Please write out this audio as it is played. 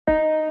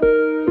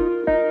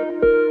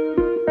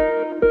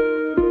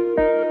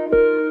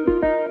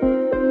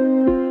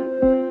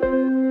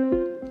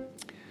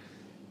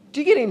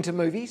into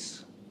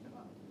movies.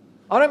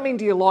 I don't mean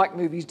do you like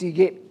movies, do you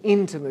get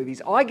into movies?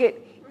 I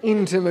get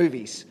into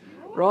movies,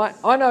 right?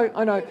 I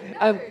know.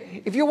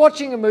 If you're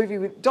watching a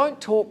movie, don't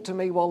talk to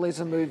me while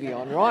there's a movie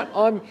on, right?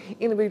 I'm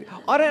in a movie.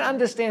 I don't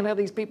understand how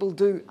these people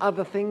do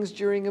other things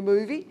during a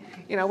movie.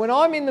 You know, when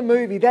I'm in the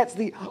movie, that's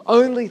the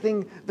only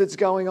thing that's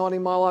going on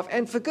in my life.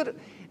 And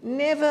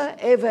never,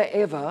 ever,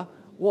 ever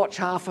watch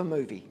half a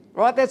movie.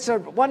 Right,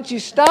 once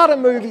you start a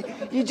movie,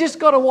 you just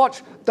got to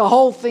watch the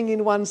whole thing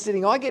in one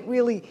sitting. I get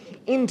really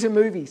into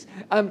movies.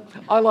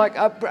 I like,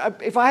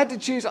 if I had to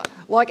choose, I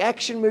like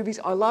action movies.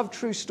 I love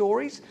true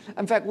stories.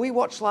 In fact, we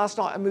watched last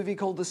night a movie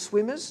called The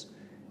Swimmers.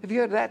 Have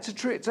you heard of that?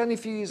 It's only a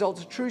few years old.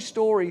 It's a true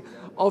story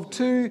of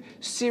two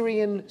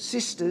Syrian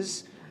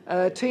sisters,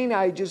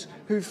 teenagers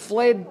who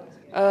fled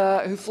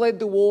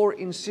the war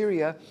in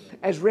Syria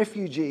as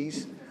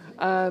refugees.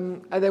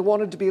 And they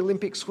wanted to be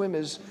Olympic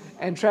swimmers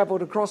and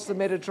travelled across the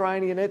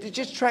Mediterranean. It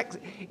just tracks.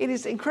 It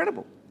is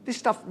incredible. This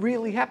stuff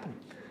really happened.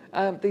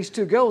 These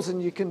two girls,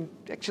 and you can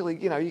actually,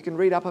 you can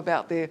read up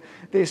about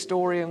their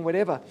story and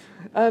whatever.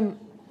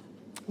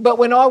 But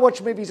when I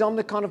watch movies, I'm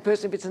the kind of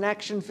person, if it's an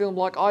action film,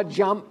 like I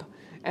jump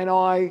and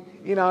I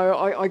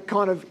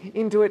kind of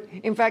into it.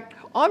 In fact,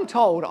 I'm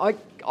told,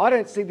 I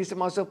don't see this in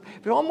myself,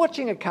 but if I'm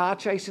watching a car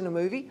chase in a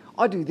movie,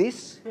 I do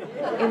this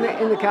in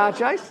the car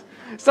chase.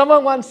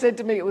 Someone once said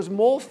to me it was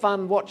more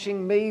fun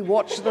watching me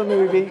watch the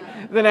movie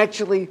than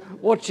actually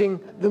watching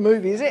the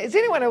movie. Is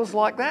anyone else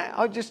like that?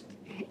 I'm just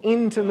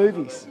into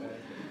movies.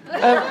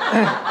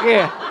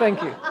 Yeah,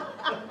 thank you.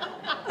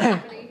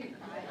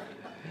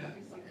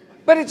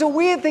 But it's a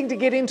weird thing to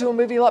get into a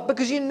movie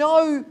because you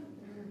know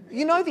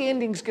the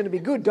ending's going to be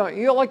good, don't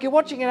you? You're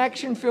watching an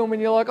action film and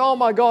you're like, oh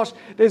my gosh,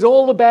 there's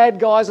all the bad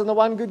guys and the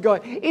one good guy.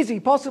 Is he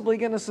possibly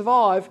going to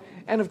survive?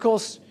 And of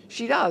course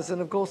she does,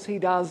 and of course he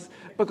does,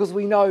 because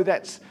we know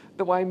that's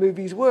the way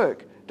movies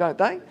work, don't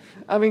they?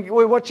 I mean,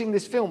 we're watching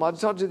this film. I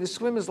decided to do The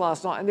Swimmers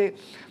last night, and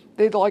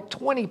they're like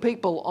 20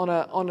 people on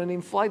an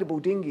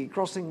inflatable dinghy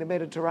crossing the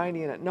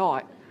Mediterranean at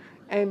night,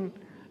 and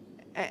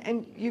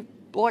you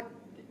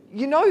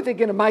know they're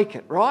going to make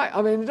it, right?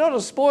 I mean, not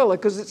a spoiler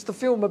because it's the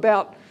film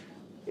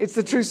it's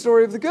the true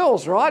story of the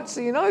girls, right? So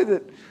you know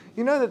that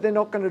they're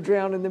not going to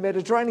drown in the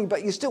Mediterranean,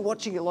 but you're still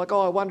watching it like,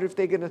 oh, I wonder if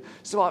they're going to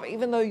survive,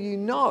 even though you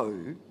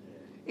know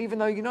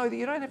that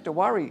you don't have to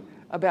worry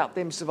about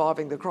them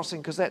surviving the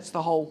crossing, because that's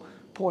the whole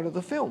point of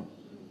the film.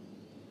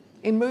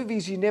 In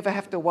movies, you never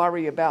have to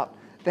worry about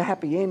the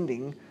happy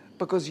ending,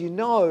 because you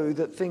know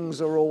that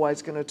things are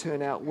always going to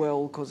turn out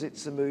well because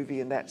it's a movie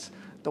and that's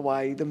the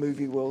way the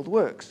movie world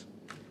works.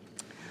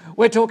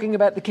 We're talking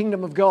about the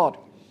kingdom of God.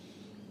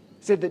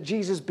 It said that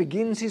Jesus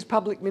begins his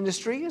public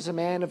ministry as a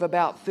man of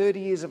about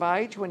 30 years of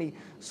age when he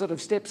sort of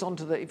steps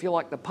onto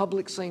the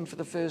public scene for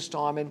the first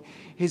time. And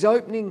his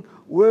opening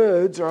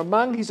words, or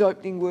among his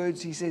opening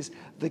words, he says,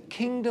 the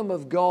kingdom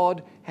of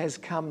God has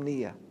come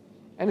near.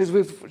 And as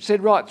we've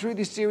said right through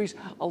this series,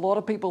 a lot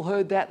of people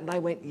heard that and they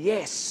went,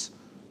 yes.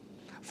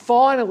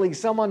 Finally,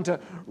 someone to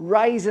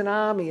raise an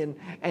army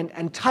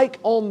and take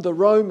on the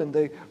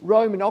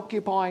Roman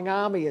occupying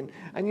army and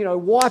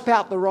wipe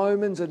out the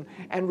Romans and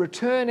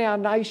return our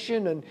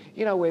nation, and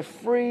we're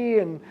free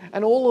and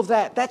all of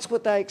that. That's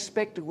what they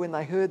expected when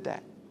they heard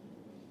that.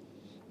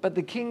 But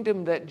the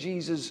kingdom that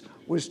Jesus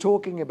was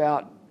talking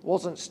about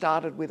wasn't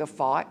started with a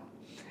fight,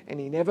 and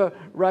he never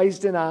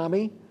raised an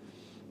army.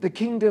 The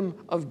kingdom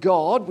of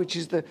God, which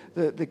is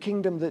the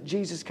kingdom that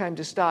Jesus came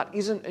to start,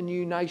 isn't a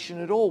new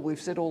nation at all. We've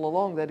said all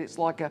along that it's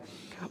like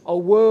a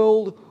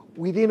world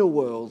within a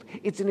world.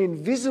 It's an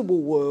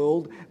invisible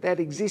world that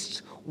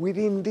exists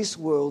within this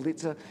world.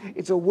 It's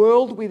a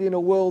world within a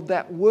world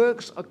that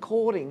works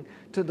according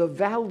to the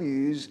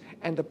values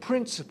and the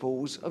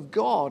principles of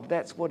God.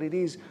 That's what it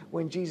is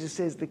when Jesus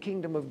says the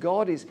kingdom of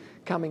God is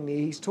coming near.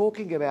 He's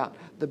talking about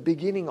the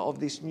beginning of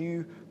this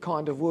new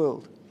kind of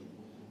world.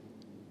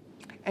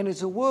 And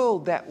it's a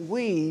world that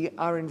we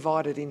are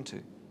invited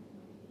into.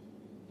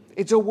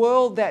 It's a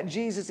world that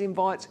Jesus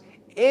invites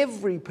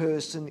every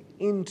person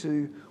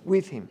into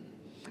with him.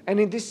 And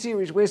in this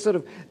series, we're sort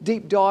of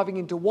deep diving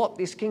into what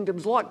this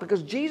kingdom's like,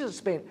 because Jesus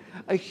spent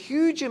a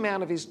huge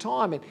amount of his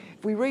time. And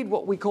if we read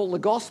what we call the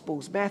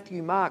Gospels,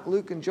 Matthew, Mark,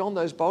 Luke, and John,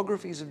 those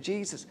biographies of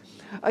Jesus,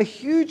 a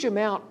huge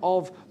amount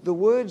of the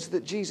words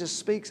that Jesus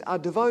speaks are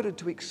devoted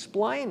to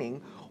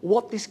explaining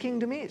what this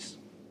kingdom is,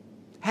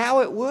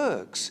 how it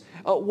works,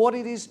 what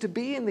it is to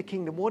be in the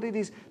kingdom, what it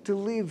is to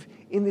live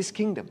in this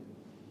kingdom.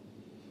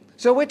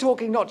 So we're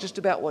talking not just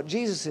about what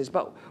Jesus says,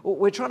 but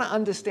we're trying to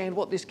understand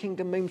what this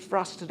kingdom means for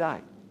us today.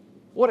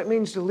 What it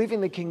means to live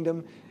in the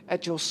kingdom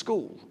at your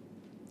school,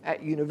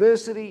 at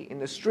university, in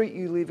the street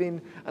you live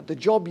in, at the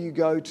job you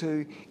go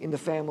to, in the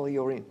family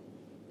you're in.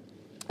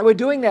 And we're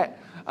doing that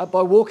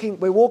we're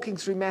walking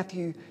through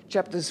Matthew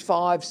chapters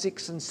 5,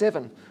 6 and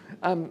 7,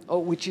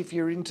 which, if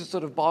you're into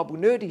sort of Bible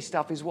nerdy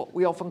stuff, is what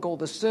we often call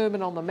the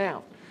Sermon on the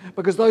Mount,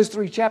 because those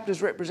 3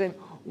 chapters represent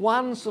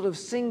one sort of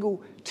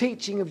single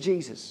teaching of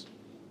Jesus.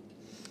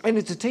 And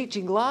it's a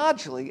teaching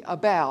largely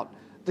about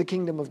the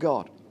kingdom of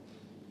God.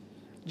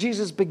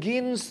 Jesus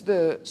begins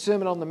the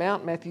Sermon on the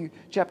Mount, Matthew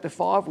chapter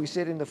 5, we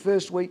said in the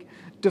first week,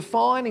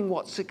 defining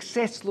what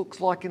success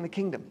looks like in the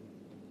kingdom.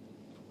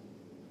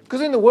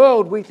 Because in the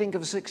world, we think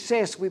of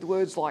success with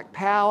words like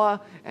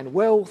power and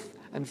wealth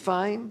and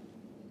fame.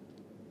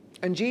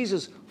 And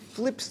Jesus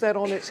flips that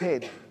on its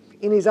head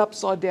in his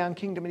upside-down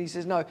kingdom, and he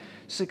says, no,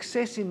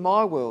 success in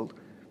my world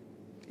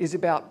is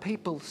about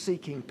people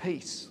seeking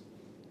peace.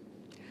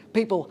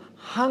 People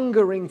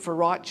hungering for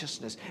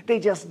righteousness. They're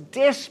just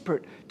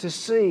desperate to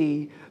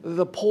see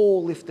the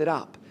poor lifted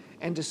up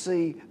and to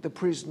see the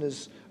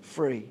prisoners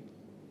free.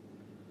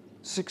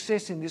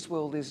 Success in this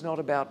world is not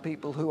about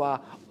people who are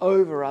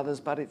over others,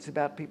 but it's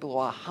about people who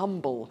are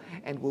humble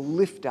and will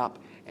lift up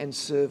and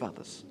serve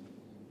others.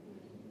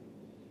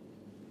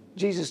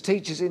 Jesus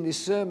teaches in this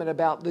sermon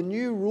about the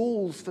new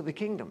rules for the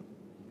kingdom.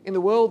 In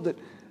the world that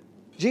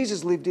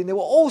Jesus lived in, there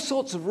were all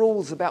sorts of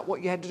rules about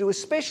what you had to do,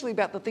 especially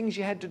about the things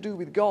you had to do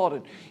with God.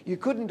 And you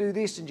couldn't do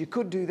this and you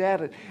could do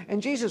that.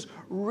 And Jesus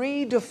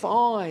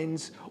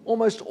redefines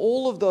almost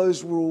all of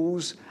those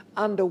rules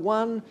under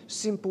one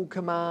simple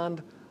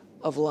command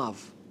of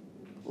love.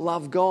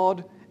 Love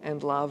God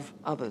and love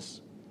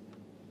others.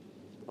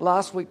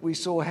 Last week we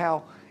saw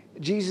how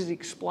Jesus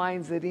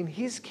explains that in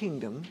his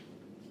kingdom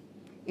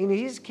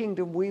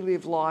we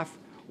live life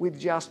with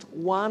just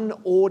one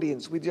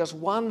audience, with just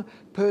one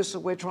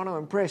person we're trying to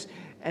impress,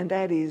 and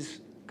that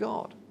is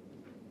God.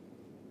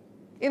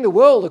 In the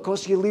world, of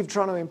course, you live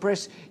trying to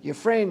impress your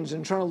friends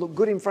and trying to look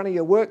good in front of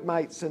your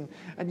workmates and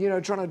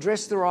trying to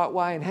dress the right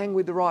way and hang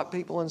with the right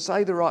people and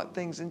say the right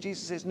things. And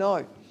Jesus says,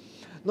 no,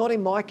 not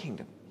in my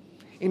kingdom.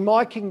 In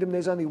my kingdom,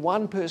 there's only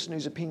one person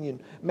whose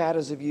opinion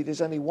matters of you.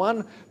 There's only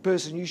one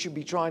person you should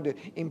be trying to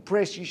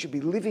impress, you should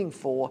be living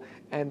for,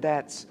 and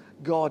that's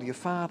God, your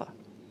Father.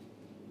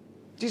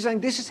 He's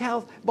saying, this is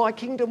how my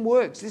kingdom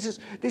works.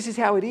 This is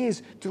how it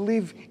is to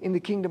live in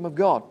the kingdom of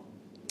God.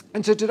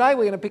 And so today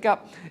we're going to pick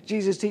up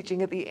Jesus'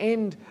 teaching at the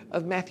end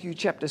of Matthew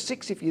chapter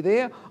 6. If you're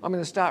there, I'm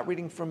going to start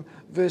reading from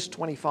verse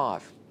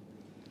 25.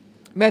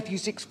 Matthew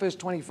 6, verse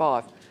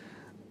 25.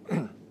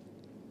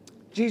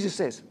 Jesus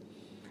says,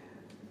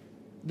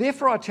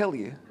 therefore I tell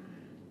you,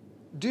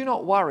 do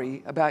not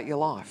worry about your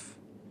life,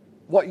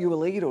 what you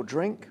will eat or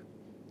drink,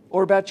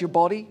 or about your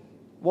body,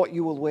 what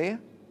you will wear.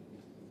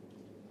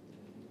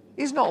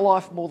 Is not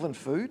life more than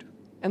food,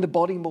 and the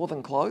body more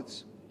than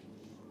clothes?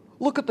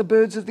 Look at the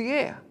birds of the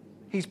air.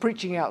 He's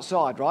preaching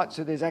outside, right?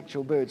 So there's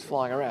actual birds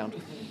flying around.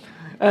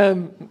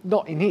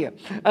 Not in here.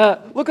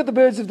 Look at the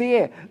birds of the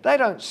air. They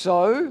don't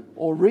sow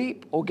or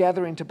reap or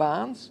gather into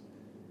barns,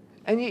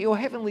 and yet your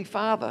heavenly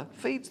Father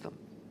feeds them.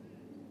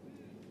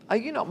 Are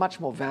you not much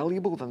more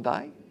valuable than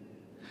they?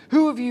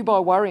 Who of you by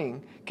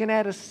worrying can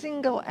add a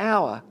single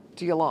hour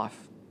to your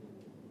life?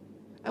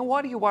 And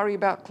why do you worry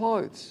about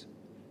clothes?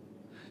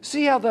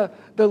 See how the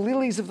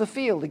lilies of the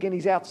field, again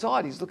he's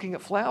outside, he's looking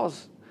at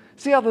flowers.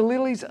 See how the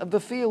lilies of the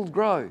field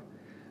grow.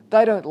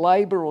 They don't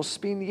labour or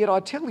spin, yet I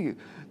tell you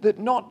that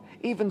not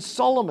even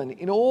Solomon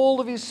in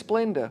all of his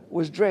splendour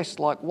was dressed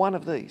like one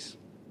of these.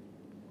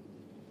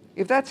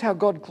 If that's how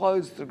God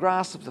clothes the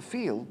grass of the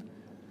field,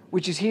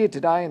 which is here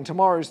today and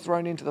tomorrow is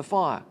thrown into the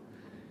fire,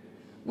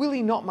 will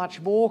he not much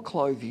more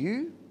clothe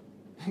you,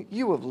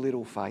 you of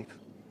little faith?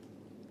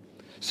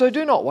 So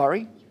do not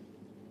worry,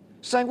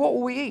 saying, what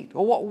will we eat,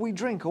 or what will we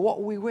drink, or what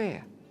will we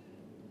wear?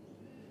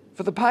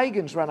 For the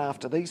pagans run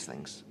after these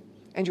things,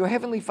 and your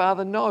heavenly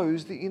Father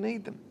knows that you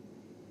need them.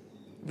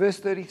 Verse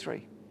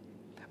 33,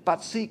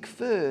 but seek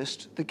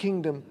first the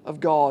kingdom of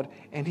God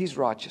and his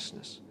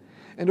righteousness,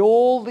 and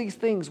all these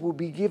things will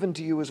be given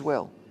to you as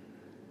well.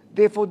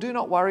 Therefore do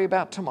not worry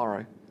about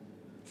tomorrow,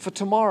 for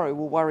tomorrow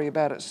will worry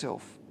about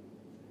itself.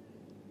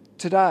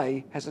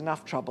 Today has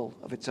enough trouble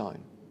of its own.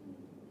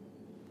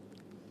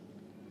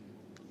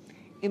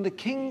 In the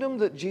kingdom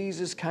that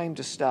Jesus came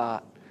to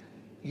start,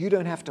 you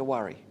don't have to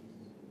worry.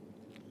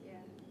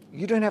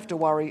 You don't have to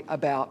worry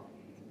about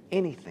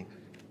anything.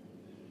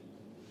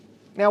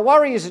 Now,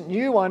 worry isn't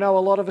new. I know a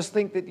lot of us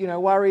think that,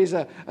 worry is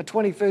a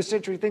 21st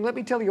century thing. Let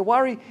me tell you,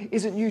 worry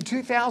isn't new.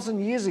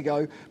 2,000 years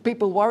ago,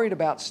 people worried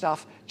about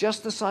stuff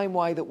just the same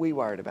way that we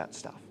worried about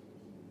stuff.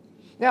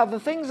 Now, the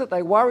things that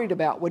they worried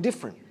about were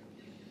different.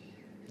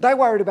 They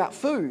worried about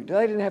food.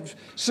 They didn't have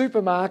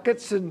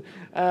supermarkets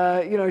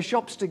and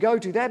shops to go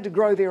to. They had to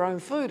grow their own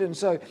food. And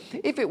so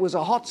if it was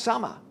a hot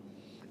summer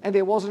and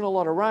there wasn't a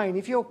lot of rain,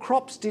 if your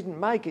crops didn't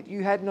make it,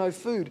 you had no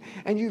food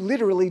and you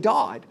literally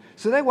died.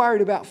 So they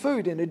worried about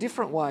food in a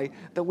different way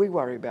that we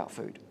worry about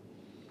food.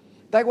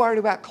 They worried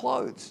about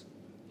clothes.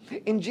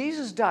 In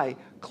Jesus' day,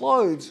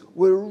 clothes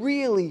were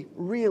really,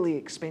 really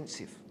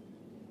expensive.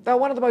 They were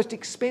one of the most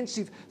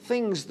expensive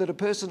things that a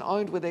person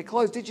owned were their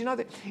clothes. Did you know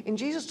that in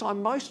Jesus'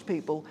 time, most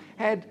people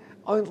had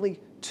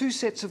only 2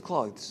 sets of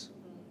clothes?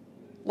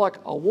 Like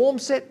a warm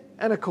set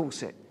and a cool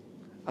set.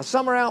 A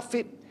summer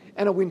outfit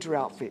and a winter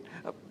outfit.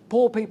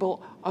 Poor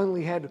people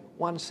only had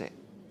 1 set.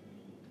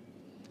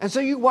 And so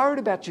you worried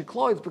about your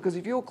clothes because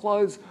if your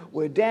clothes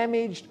were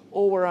damaged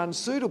or were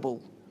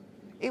unsuitable,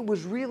 it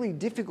was really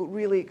difficult,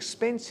 really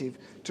expensive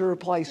to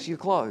replace your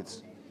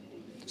clothes.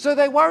 So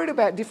they worried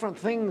about different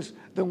things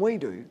than we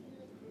do,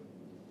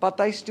 but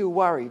they still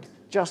worried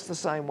just the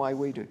same way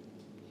we do.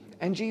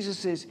 And Jesus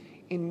says,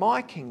 in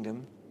my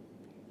kingdom,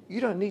 you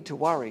don't need to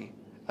worry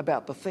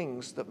about the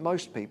things that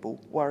most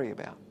people worry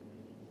about.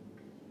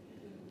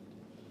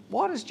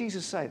 Why does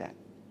Jesus say that?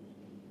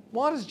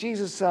 Why does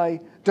Jesus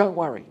say, don't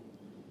worry?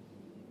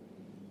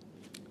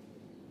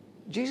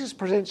 Jesus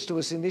presents to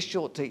us in this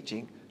short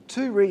teaching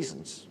 2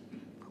 reasons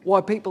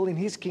why people in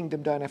his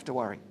kingdom don't have to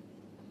worry.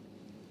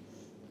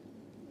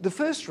 The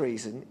first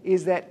reason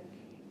is that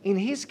in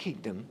his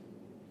kingdom,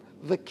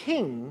 the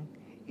king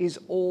is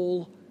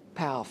all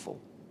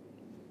powerful.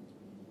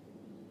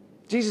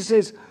 Jesus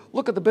says,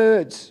 look at the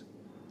birds.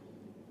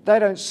 They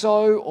don't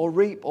sow or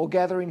reap or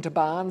gather into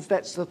barns.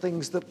 That's the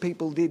things that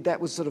people did. That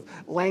was sort of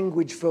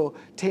language for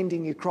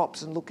tending your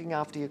crops and looking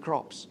after your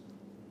crops.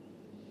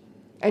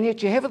 And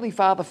yet your heavenly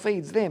Father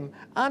feeds them.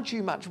 Aren't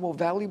you much more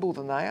valuable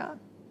than they are?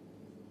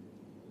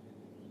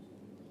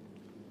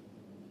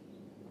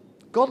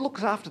 God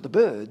looks after the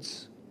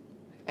birds,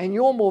 and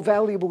you're more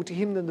valuable to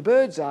him than the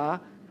birds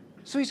are,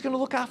 so he's going to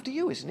look after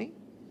you, isn't he?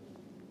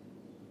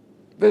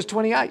 Verse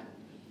 28.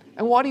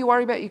 And why do you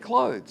worry about your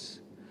clothes?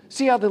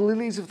 See how the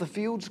lilies of the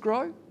fields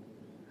grow?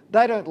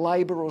 They don't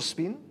labour or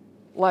spin.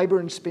 Labour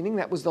and spinning,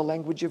 that was the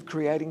language of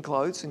creating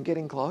clothes and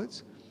getting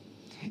clothes.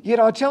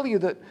 Yet I tell you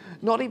that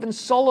not even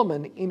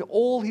Solomon in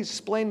all his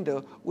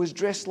splendour was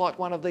dressed like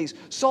one of these.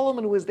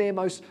 Solomon was their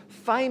most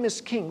famous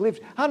king,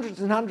 lived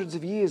hundreds and hundreds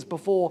of years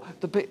before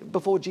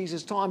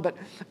Jesus' time.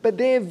 But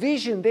their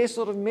vision, their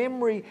sort of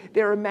memory,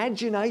 their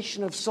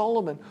imagination of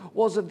Solomon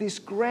was of this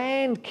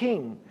grand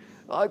king,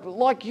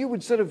 like you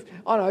would sort of,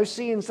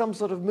 see in some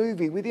sort of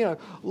movie with,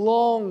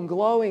 long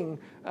glowing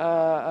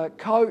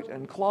coat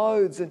and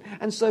clothes.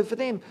 And so for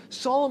them,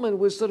 Solomon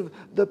was sort of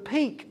the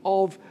peak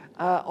of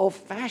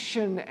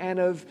fashion and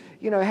of,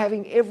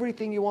 having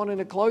everything you want in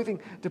a clothing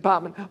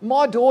department.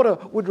 My daughter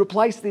would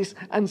replace this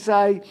and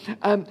say,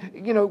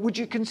 would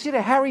you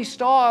consider Harry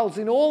Styles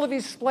in all of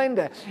his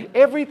splendour?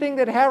 Everything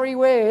that Harry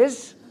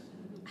wears,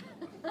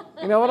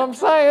 you know what I'm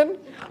saying?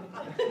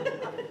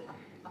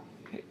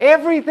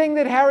 Everything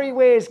that Harry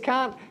wears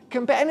can't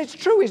compare. And it's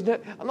true, isn't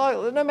it?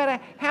 No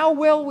matter how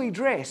well we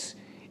dress,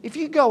 if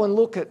you go and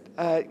look at,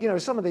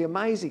 some of the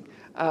amazing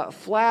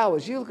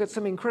flowers, you look at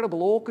some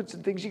incredible orchids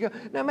and things, you go,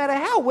 no matter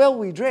how well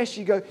we dress,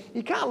 you go,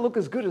 you can't look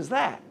as good as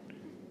that.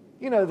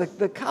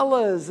 The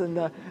colours and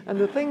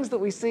the things that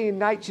we see in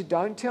nature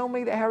don't tell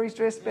me that Harry's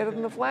dressed better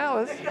than the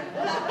flowers.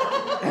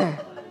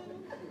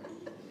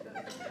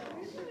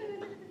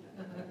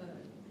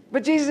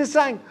 But Jesus is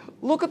saying,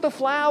 look at the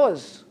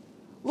flowers.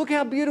 Look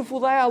how beautiful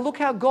they are. Look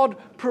how God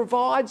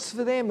provides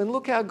for them, and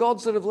look how God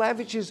sort of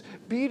lavishes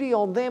beauty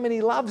on them, and he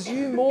loves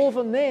you more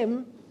than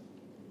them.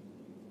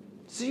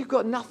 So you've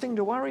got nothing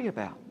to worry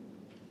about.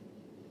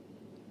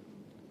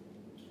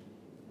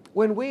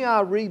 When we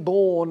are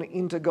reborn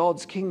into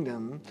God's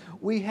kingdom,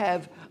 we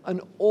have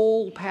an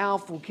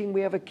all-powerful king. We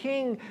have a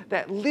king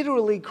that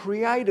literally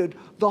created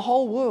the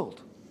whole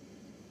world.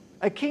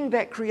 A king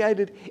that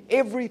created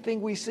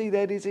everything we see,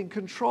 that is in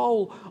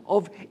control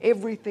of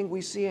everything we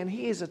see. And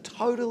he is a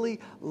totally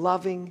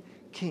loving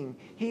king.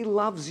 He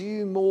loves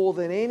you more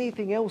than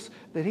anything else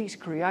that he's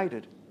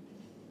created.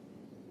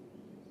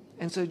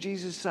 And so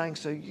Jesus is saying,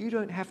 so you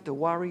don't have to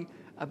worry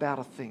about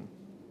a thing.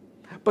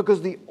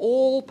 Because the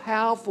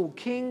all-powerful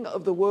king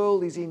of the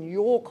world is in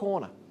your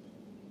corner.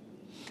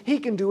 He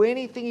can do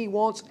anything he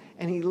wants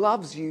and he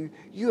loves you.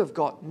 You have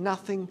got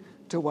nothing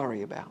to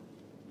worry about.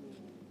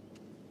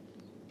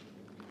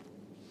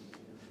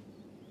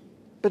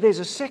 But there's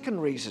a second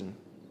reason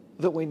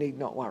that we need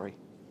not worry.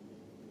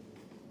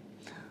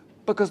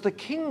 Because the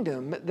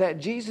kingdom that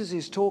Jesus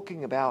is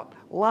talking about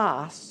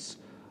lasts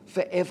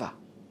forever.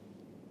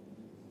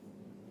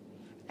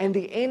 And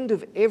the end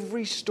of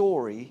every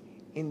story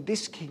in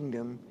this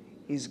kingdom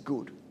is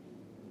good.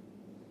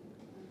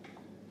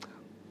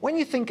 When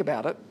you think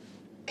about it,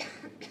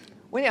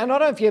 and I don't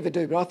know if you ever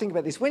do, but I think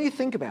about this. When you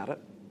think about it,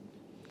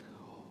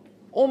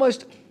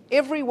 almost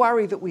every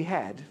worry that we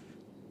had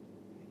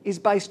is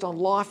based on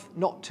life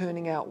not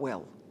turning out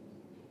well. Do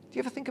you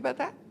ever think about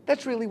that?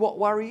 That's really what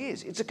worry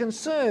is. It's a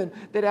concern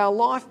that our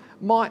life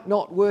might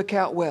not work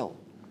out well.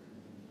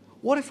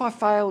 What if I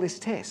fail this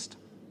test?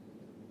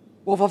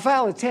 Well, if I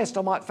fail a test,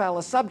 I might fail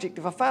a subject.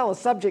 If I fail a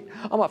subject,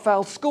 I might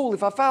fail school.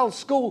 If I fail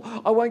school,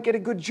 I won't get a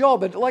good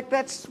job. And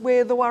that's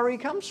where the worry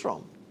comes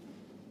from.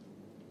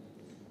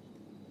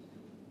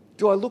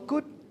 Do I look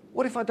good?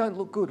 What if I don't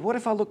look good? What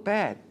if I look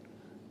bad?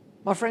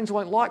 My friends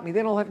won't like me.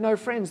 Then I'll have no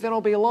friends. Then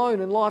I'll be alone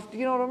in life. Do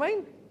you know what I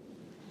mean?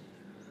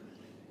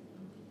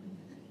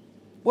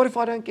 What if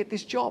I don't get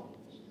this job?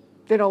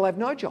 Then I'll have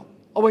no job.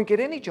 I won't get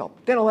any job.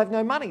 Then I'll have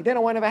no money. Then I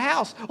won't have a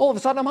house. All of a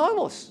sudden I'm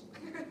homeless.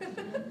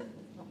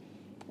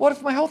 What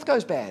if my health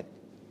goes bad?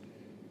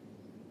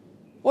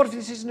 What if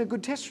this isn't a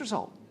good test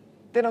result?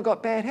 Then I've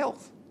got bad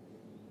health.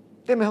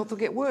 Then my health will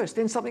get worse.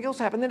 Then something else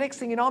will happen. The next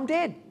thing you know, I'm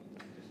dead.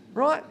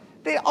 Right?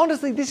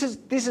 Honestly, this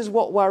is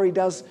what worry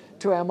does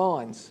to our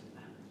minds.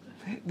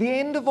 The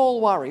end of all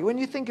worry, when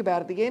you think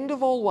about it, the end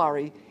of all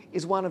worry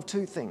is one of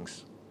two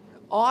things.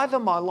 Either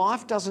my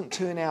life doesn't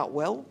turn out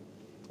well,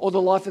 or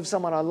the life of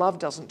someone I love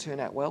doesn't turn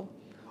out well,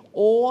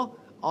 or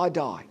I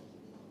die,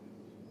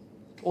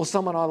 or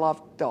someone I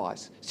love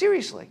dies.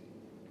 Seriously.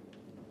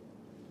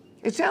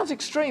 It sounds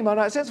extreme. I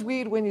know it sounds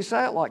weird when you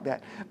say it like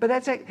that, but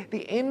that's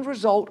the end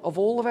result of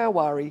all of our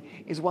worry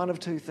is one of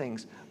two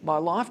things. My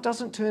life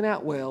doesn't turn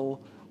out well,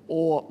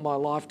 or my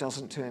life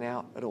doesn't turn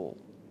out at all.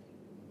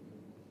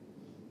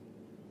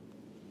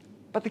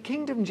 But the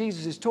kingdom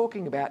Jesus is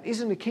talking about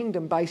isn't a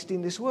kingdom based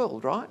in this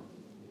world, right?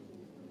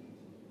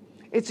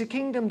 It's a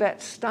kingdom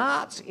that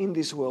starts in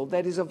this world,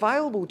 that is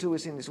available to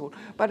us in this world,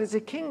 but it's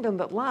a kingdom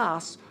that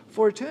lasts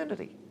for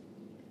eternity.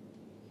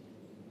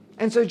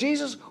 And so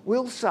Jesus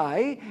will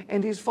say,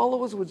 and his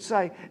followers would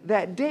say,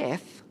 that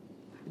death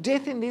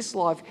in this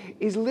life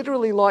is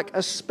literally like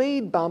a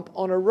speed bump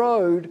on a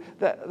road,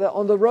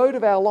 on the road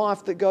of our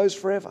life that goes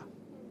forever.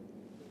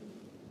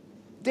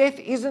 Death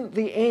isn't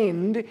the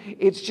end,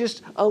 it's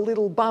just a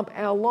little bump.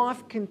 Our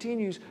life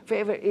continues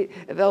forever.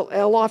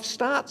 Our life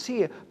starts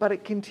here, but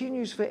it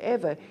continues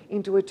forever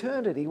into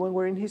eternity when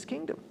we're in his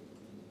kingdom.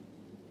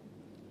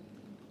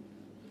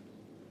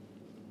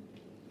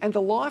 And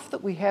the life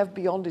that we have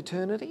beyond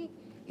eternity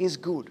is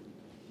good.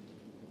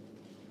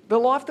 The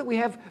life that we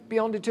have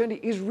beyond eternity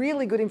is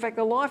really good. In fact,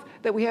 the life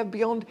that we have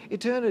beyond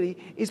eternity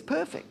is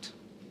perfect.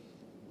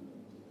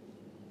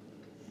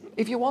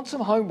 If you want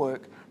some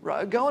homework,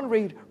 go and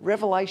read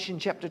Revelation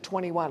chapter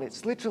 21.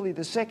 It's literally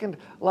the second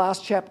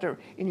last chapter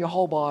in your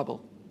whole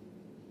Bible.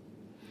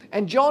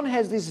 And John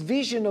has this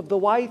vision of the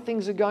way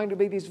things are going to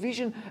be, this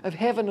vision of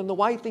heaven and the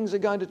way things are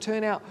going to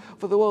turn out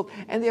for the world.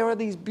 And there are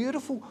these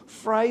beautiful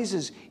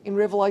phrases in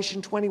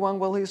Revelation 21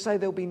 where he'll say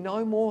there'll be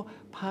no more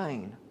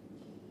pain.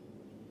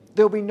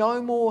 There'll be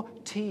no more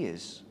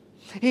tears.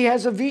 He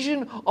has a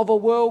vision of a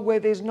world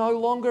where there's no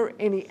longer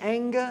any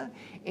anger,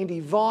 any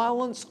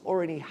violence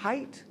or any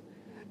hate.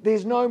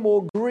 There's no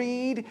more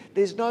greed.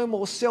 There's no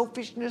more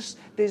selfishness.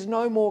 There's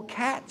no more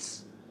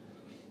cats.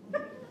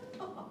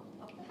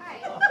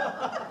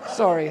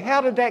 Sorry,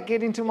 how did that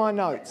get into my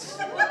notes?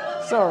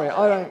 Sorry,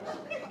 I don't...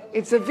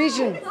 It's a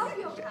vision.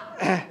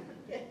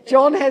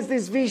 John has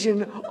this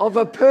vision of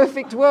a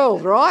perfect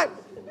world, right?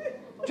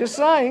 Just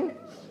saying.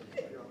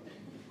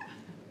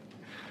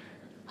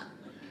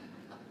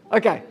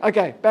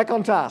 Okay, back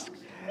on task.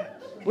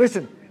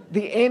 Listen,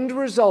 the end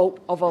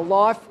result of a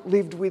life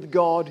lived with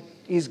God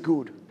is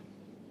good.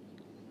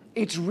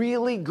 It's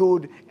really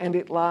good and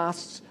it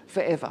lasts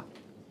forever.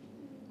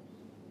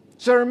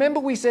 So remember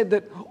we said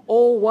that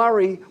all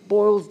worry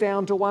boils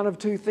down to one of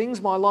two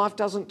things. My life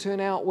doesn't turn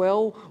out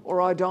well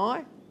or I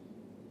die.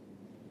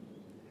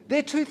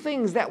 They're two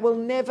things that will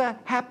never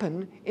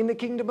happen in the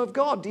kingdom of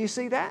God. Do you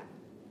see that?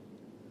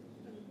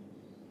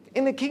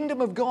 In the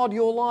kingdom of God,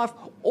 your life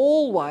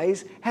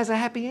always has a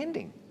happy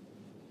ending.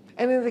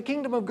 And in the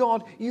kingdom of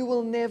God, you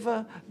will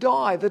never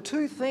die. The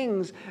two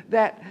things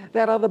that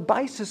are the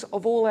basis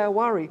of all our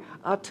worry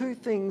are two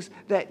things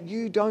that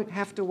you don't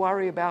have to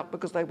worry about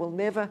because they will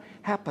never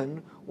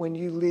happen when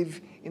you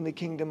live in the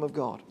kingdom of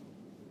God.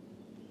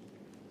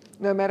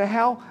 No matter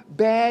how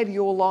bad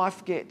your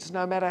life gets,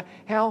 no matter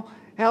how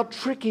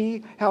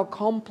tricky, how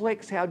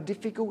complex, how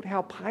difficult,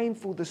 how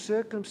painful the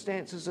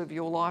circumstances of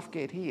your life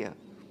get here,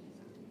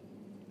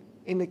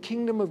 in the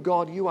kingdom of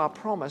God, you are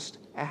promised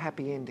a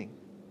happy ending.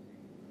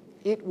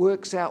 It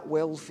works out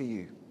well for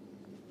you.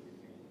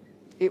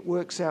 It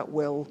works out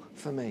well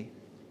for me.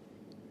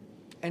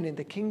 And in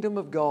the kingdom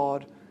of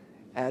God,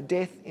 our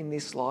death in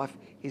this life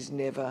is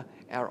never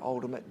our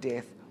ultimate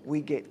death.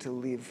 We get to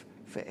live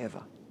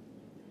forever.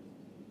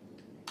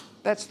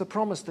 That's the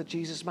promise that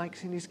Jesus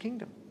makes in his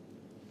kingdom.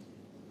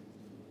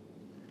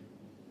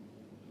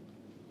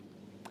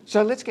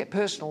 So let's get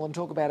personal and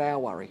talk about our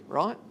worry,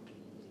 right?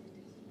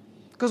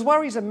 Because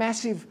worry is a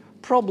massive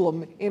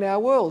problem in our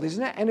world,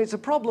 isn't it? And it's a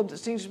problem that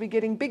seems to be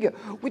getting bigger,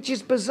 which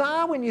is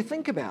bizarre when you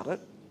think about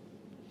it,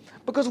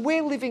 because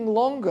we're living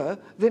longer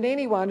than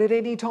anyone at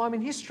any time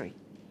in history.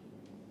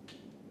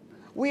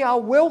 We are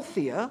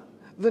wealthier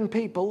than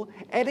people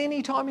at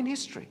any time in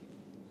history.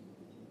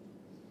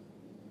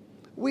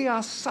 We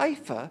are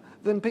safer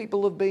than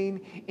people have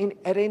been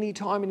at any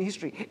time in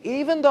history.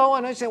 Even though I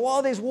know you say,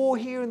 well, there's war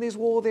here and there's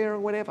war there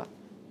and whatever.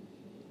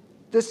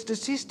 The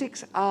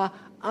statistics are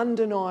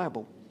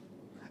undeniable.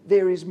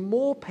 There is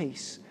more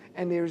peace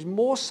and there is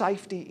more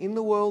safety in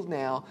the world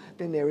now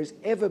than there has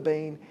ever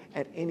been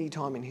at any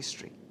time in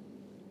history.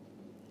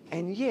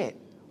 And yet,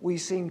 we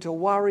seem to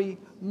worry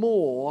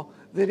more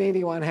than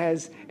anyone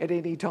has at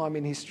any time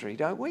in history,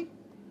 don't we?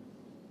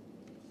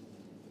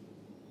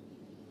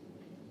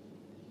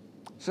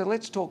 So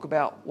let's talk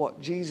about what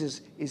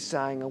Jesus is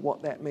saying and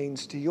what that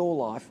means to your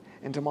life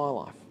and to my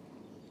life.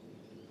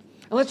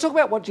 And let's talk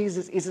about what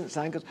Jesus isn't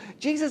saying, because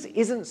Jesus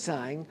isn't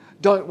saying,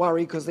 don't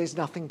worry because there's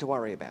nothing to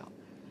worry about.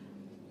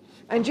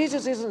 And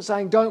Jesus isn't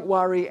saying, don't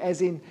worry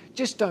as in,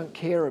 just don't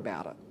care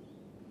about it.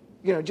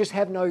 You know, just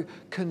have no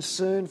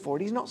concern for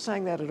it. He's not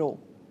saying that at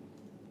all.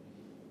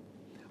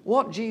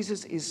 What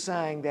Jesus is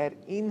saying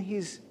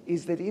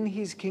is that in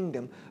his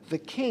kingdom, the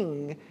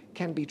king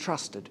can be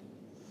trusted.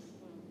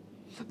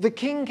 The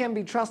King can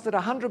be trusted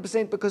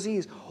 100% because he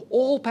is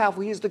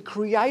all-powerful. He is the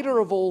creator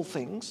of all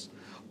things.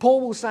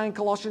 Paul will say in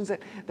Colossians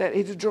that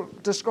he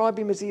describe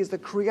him as he is the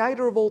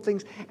creator of all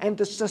things and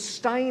the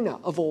sustainer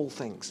of all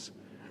things,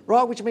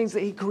 right? Which means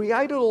that he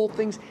created all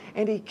things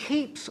and he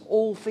keeps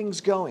all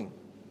things going.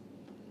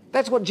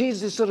 That's what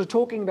Jesus is sort of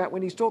talking about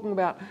when he's talking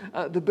about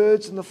the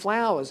birds and the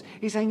flowers.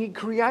 He's saying he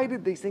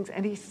created these things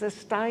and he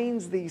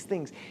sustains these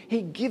things.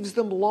 He gives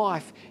them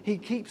life. He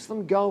keeps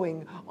them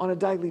going on a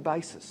daily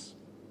basis.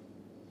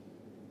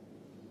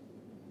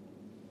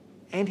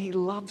 And he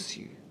loves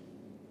you.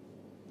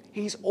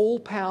 He's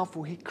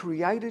all-powerful. He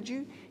created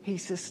you. He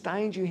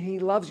sustains you. He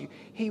loves you.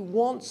 He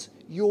wants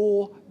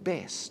your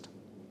best.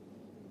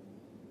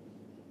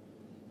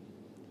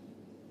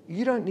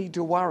 You don't need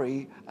to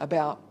worry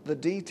about the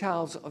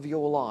details of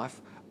your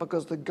life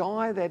because the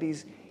guy that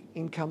is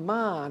in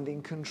command,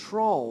 in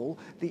control,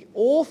 the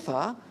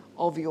author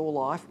of your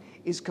life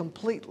is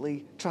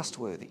completely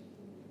trustworthy.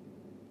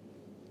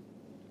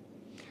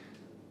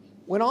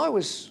 When I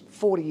was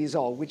 40 years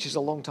old, which is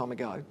a long time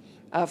ago,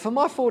 for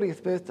my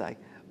 40th birthday,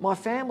 my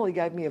family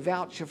gave me a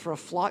voucher for a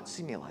flight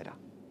simulator.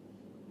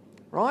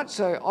 Right?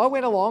 So I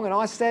went along and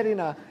I sat in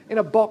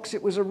a box.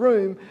 It was a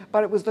room,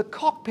 but it was the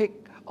cockpit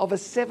of a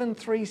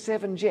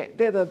 737 jet.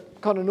 They're the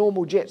kind of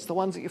normal jets, the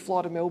ones that you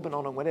fly to Melbourne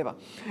on and whatever.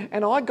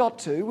 And I got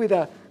to, with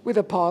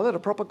a pilot, a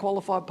proper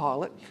qualified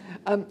pilot,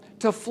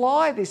 to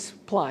fly this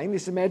plane,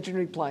 this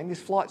imaginary plane, this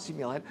flight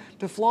simulator,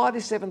 to fly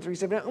this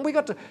 737. And we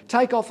got to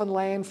take off and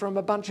land from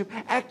a bunch of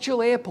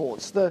actual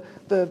airports. The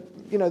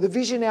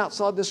vision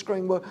outside the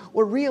screen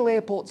were real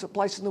airports at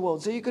places in the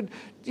world. So you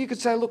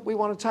could say, look, we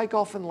want to take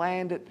off and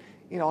land at,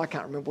 I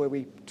can't remember where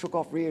we took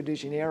off, Rio de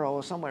Janeiro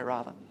or somewhere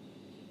rather.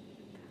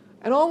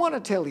 And I want to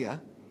tell you,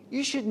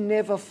 you should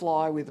never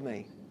fly with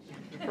me,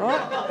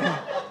 right?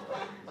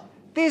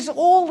 There's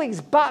all these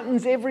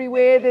buttons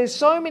everywhere. There's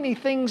so many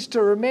things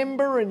to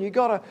remember, and you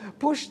got to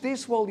push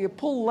this while you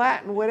pull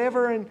that and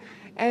whatever.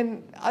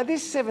 And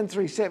this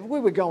 737, we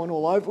were going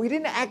all over. We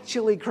didn't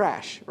actually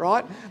crash,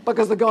 right?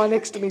 Because the guy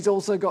next to me's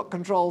also got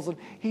controls, and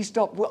he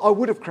stopped. I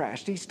would have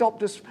crashed. He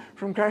stopped us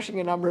from crashing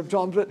a number of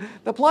times, but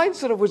the plane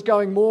sort of was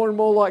going more and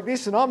more like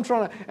this, and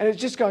and it's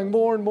just going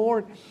more and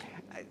more.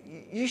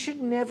 You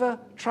should never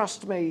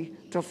trust me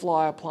to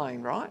fly a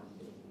plane, right?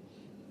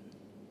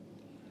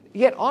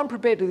 Yet I'm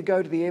prepared to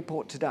go to the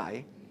airport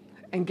today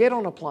and get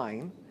on a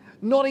plane,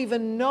 not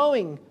even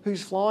knowing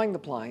who's flying the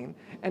plane,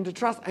 and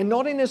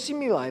not in a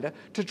simulator,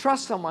 to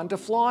trust someone to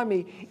fly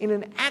me in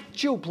an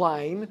actual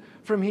plane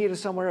from here to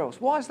somewhere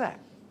else. Why is that?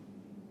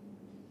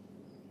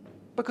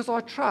 Because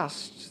I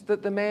trust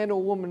that the man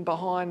or woman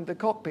behind the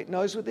cockpit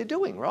knows what they're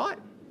doing, right?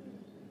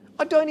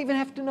 I don't even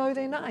have to know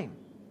their name.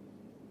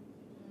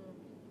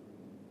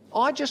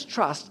 I just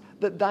trust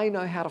that they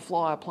know how to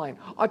fly a plane.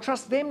 I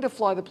trust them to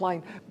fly the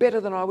plane better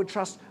than I would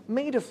trust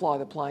me to fly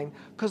the plane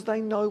because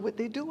they know what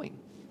they're doing.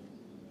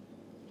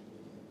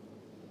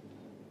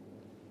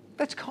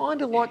 That's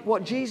kind of like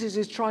what Jesus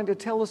is trying to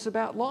tell us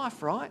about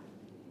life, right?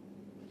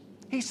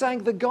 He's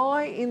saying the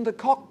guy in the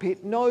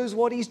cockpit knows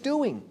what he's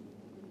doing.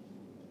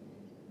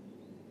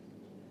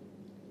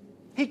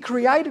 He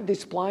created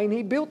this plane,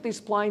 he built this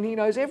plane, he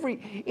knows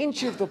every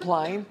inch of the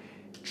plane.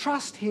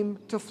 Trust him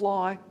to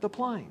fly the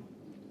plane.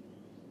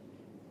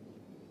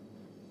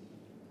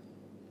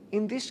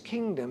 In this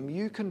kingdom,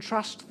 you can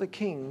trust the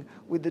King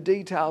with the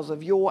details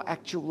of your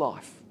actual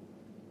life,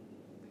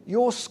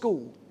 your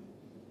school,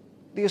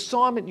 the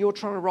assignment you're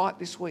trying to write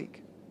this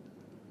week,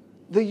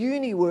 the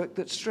uni work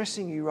that's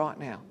stressing you right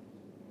now,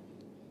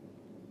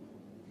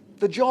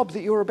 the job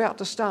that you're about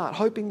to start,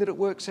 hoping that it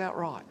works out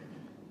right,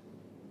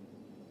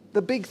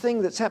 the big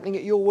thing that's happening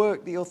at your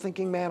work that you're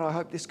thinking, man, I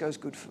hope this goes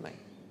good for me.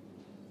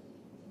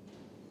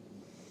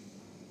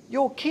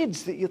 Your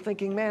kids that you're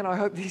thinking, man, I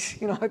hope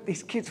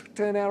these kids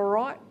turn out all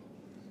right.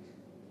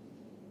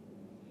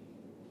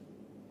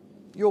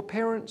 Your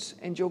parents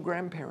and your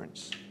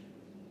grandparents.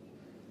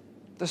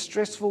 The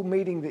stressful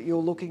meeting that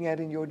you're looking at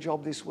in your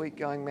job this week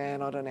going,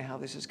 man, I don't know how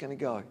this is going to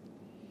go.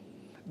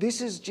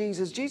 This is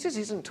Jesus. Jesus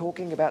isn't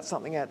talking about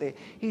something out there.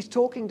 He's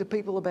talking to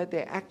people about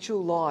their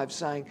actual lives,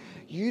 saying,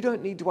 you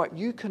don't need to worry.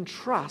 You can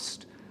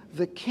trust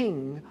the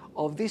King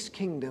of this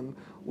kingdom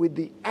with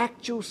the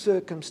actual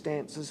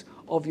circumstances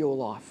of your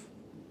life.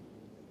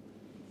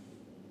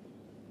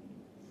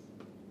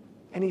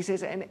 And he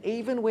says, and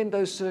even when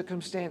those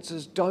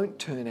circumstances don't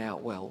turn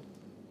out well,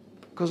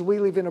 because we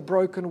live in a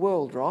broken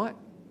world, right?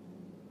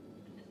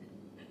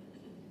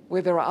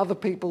 Where there are other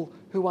people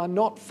who are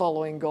not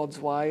following God's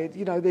way.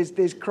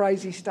 There's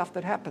crazy stuff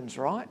that happens,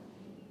 right?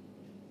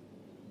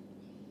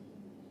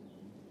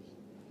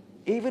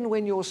 Even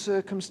when your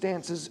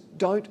circumstances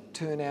don't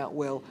turn out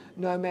well,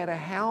 no matter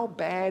how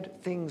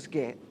bad things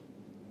get,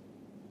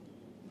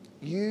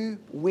 you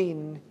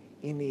win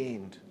in the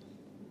end.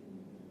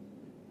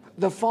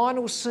 The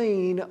final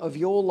scene of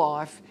your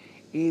life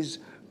is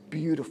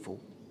beautiful.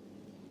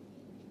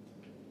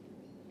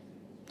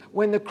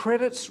 When the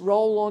credits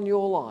roll on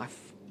your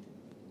life,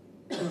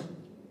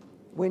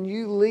 when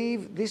you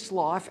leave this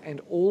life,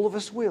 and all of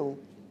us will,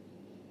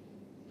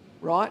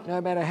 right?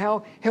 No matter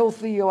how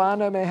healthy you are,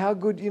 no matter how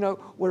good,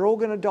 we're all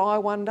going to die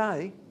one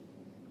day.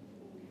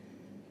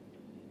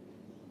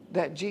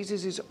 That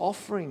Jesus is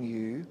offering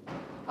you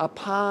a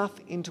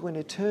path into an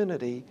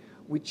eternity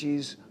which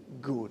is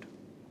good,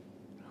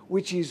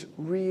 which is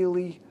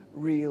really,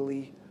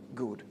 really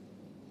good.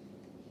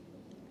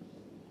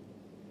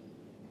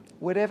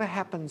 Whatever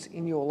happens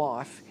in your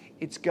life,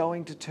 it's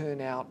going to turn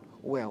out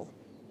well.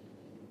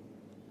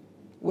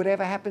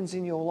 Whatever happens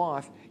in your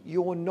life,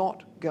 you're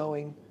not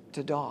going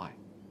to die.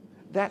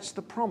 That's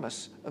the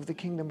promise of the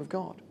kingdom of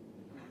God.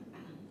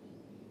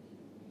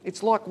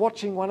 It's like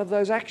watching one of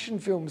those action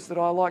films that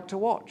I like to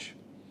watch.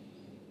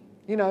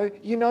 You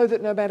know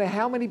that no matter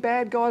how many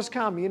bad guys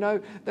come, you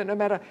know that no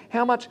matter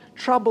how much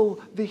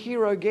trouble the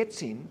hero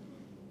gets in,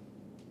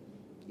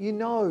 you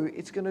know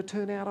it's going to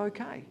turn out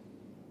okay.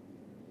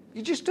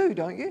 You just do,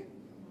 don't you?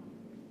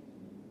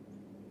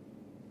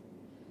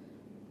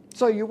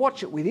 So you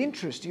watch it with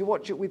interest, you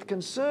watch it with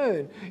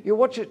concern, you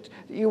watch it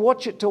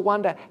to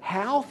wonder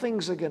how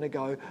things are going to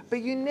go,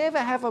 but you never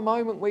have a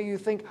moment where you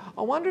think,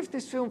 I wonder if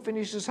this film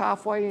finishes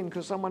halfway in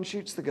because someone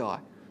shoots the guy,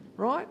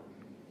 right?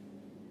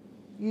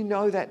 You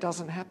know that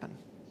doesn't happen.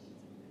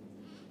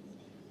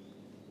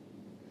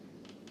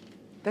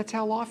 That's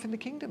how life in the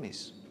kingdom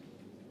is.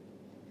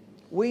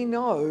 We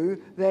know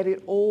that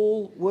it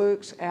all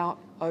works out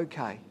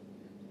okay.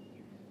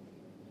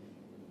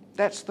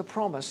 That's the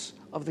promise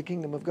of the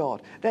kingdom of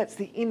God. That's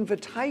the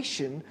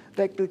invitation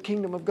that the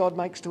kingdom of God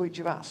makes to each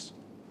of us.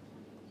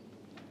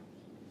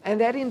 And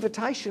that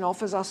invitation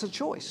offers us a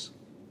choice.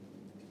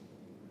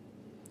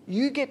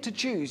 You get to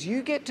choose.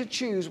 You get to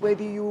choose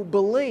whether you will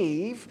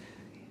believe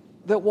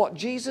that what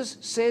Jesus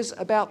says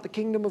about the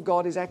kingdom of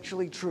God is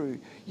actually true.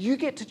 You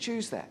get to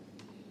choose that.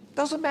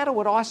 Doesn't matter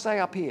what I say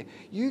up here.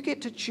 You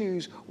get to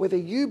choose whether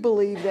you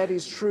believe that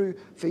is true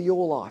for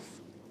your life.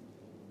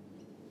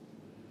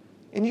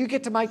 And you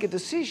get to make a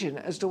decision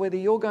as to whether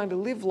you're going to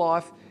live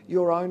life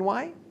your own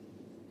way,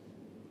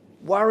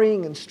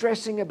 worrying and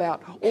stressing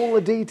about all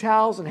the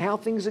details and how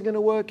things are going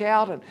to work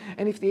out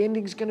and if the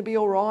ending's going to be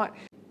all right,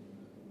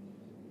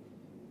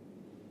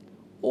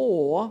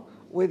 or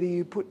whether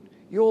you put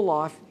your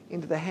life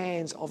into the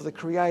hands of the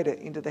Creator,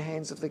 into the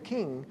hands of the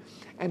King,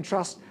 and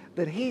trust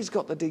that He's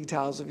got the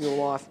details of your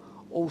life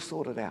all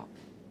sorted out.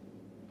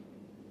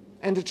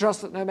 And to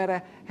trust that no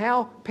matter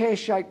how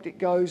pear-shaped it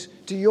goes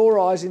to your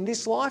eyes in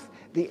this life,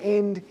 the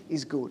end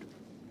is good.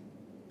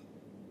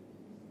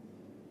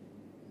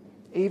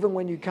 Even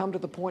when you come to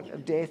the point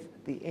of death,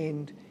 the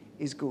end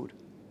is good.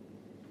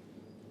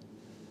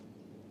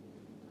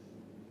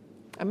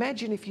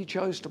 Imagine if you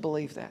chose to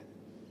believe that.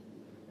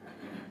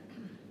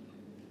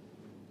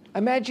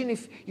 Imagine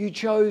if you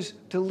chose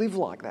to live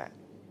like that.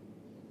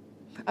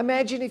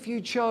 Imagine if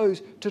you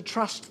chose to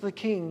trust the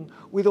King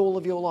with all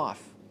of your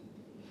life.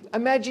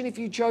 Imagine if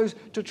you chose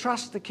to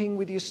trust the King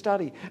with your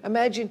study.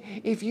 Imagine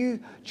if you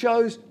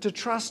chose to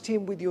trust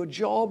Him with your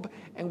job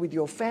and with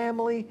your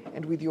family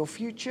and with your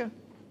future.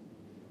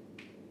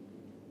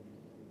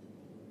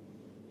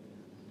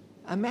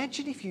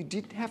 Imagine if you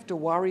didn't have to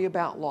worry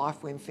about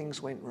life when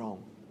things went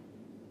wrong.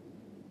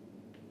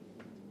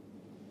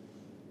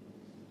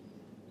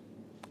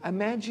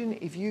 Imagine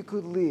if you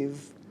could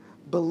live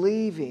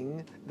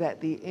believing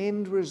that the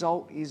end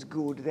result is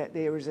good, that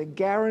there is a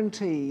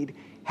guaranteed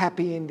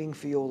happy ending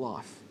for your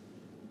life.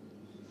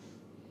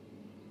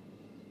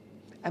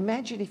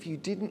 Imagine if you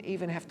didn't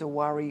even have to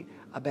worry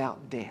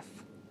about death.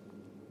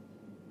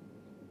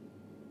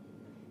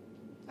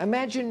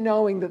 Imagine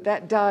knowing that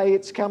that day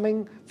it's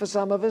coming for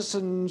some of us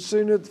and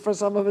sooner for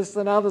some of us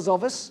than others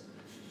of us.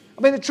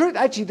 I mean, the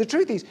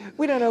truth is,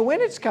 we don't know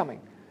when it's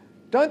coming.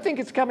 Don't think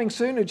it's coming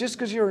sooner just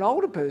because you're an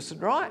older person,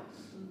 right?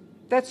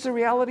 That's the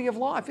reality of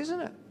life, isn't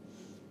it?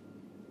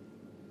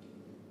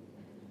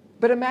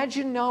 But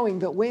imagine knowing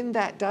that when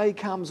that day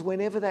comes,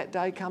 whenever that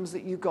day comes,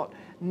 that you've got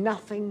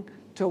nothing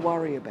to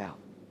worry about.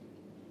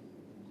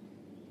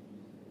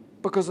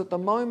 Because at the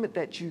moment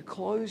that you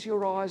close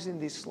your eyes in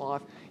this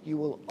life, you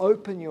will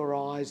open your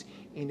eyes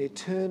in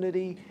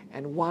eternity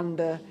and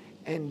wonder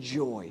and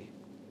joy.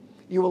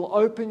 You will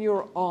open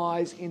your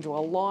eyes into a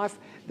life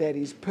that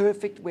is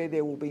perfect, where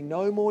there will be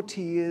no more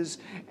tears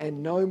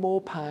and no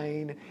more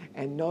pain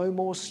and no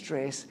more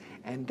stress,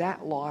 and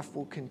that life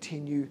will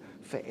continue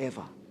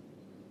forever.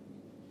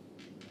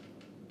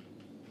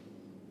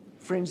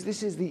 Friends,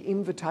 this is the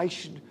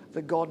invitation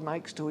that God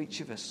makes to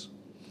each of us.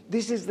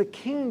 This is the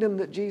kingdom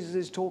that Jesus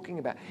is talking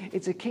about.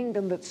 It's a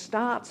kingdom that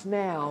starts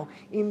now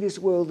in this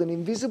world, an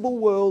invisible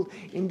world,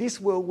 in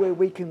this world where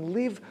we can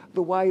live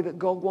the way that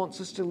God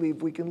wants us to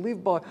live. We can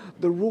live by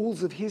the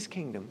rules of His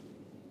kingdom.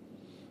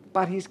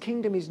 But His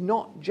kingdom is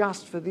not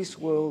just for this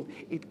world,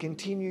 it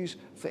continues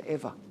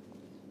forever.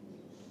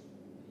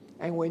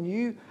 And when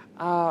you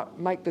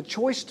make the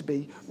choice to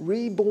be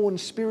reborn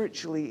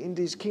spiritually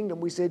into His kingdom,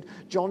 we said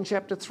John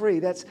chapter 3,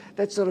 that's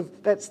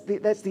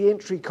the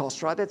entry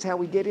cost, right? That's how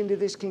we get into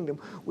this kingdom.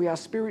 We are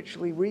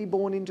spiritually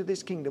reborn into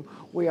this kingdom.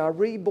 We are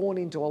reborn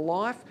into a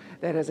life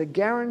that has a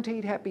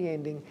guaranteed happy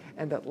ending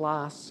and that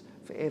lasts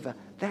forever.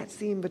 That's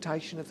the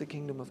invitation of the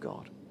kingdom of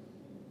God.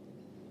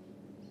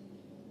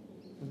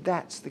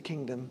 That's the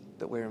kingdom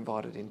that we're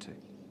invited into.